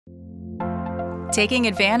Taking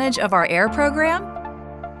advantage of our air program?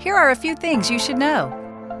 Here are a few things you should know.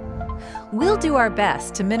 We'll do our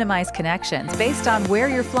best to minimize connections based on where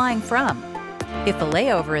you're flying from. If a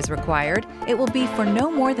layover is required, it will be for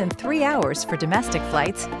no more than 3 hours for domestic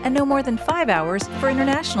flights and no more than 5 hours for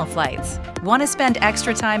international flights. Want to spend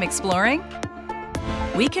extra time exploring?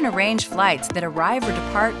 We can arrange flights that arrive or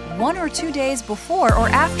depart 1 or 2 days before or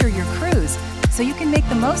after your cruise, so you can make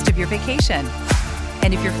the most of your vacation.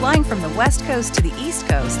 And if you're flying from the West Coast to the East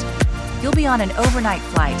Coast, you'll be on an overnight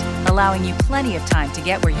flight, allowing you plenty of time to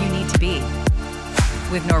get where you need to be.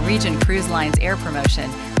 With Norwegian Cruise Line's air promotion,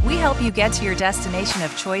 we help you get to your destination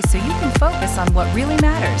of choice so you can focus on what really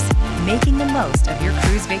matters, making the most of your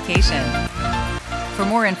cruise vacation. For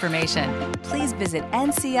more information, please visit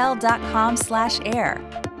ncl.com/air.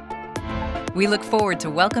 We look forward to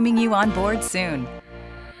welcoming you on board soon.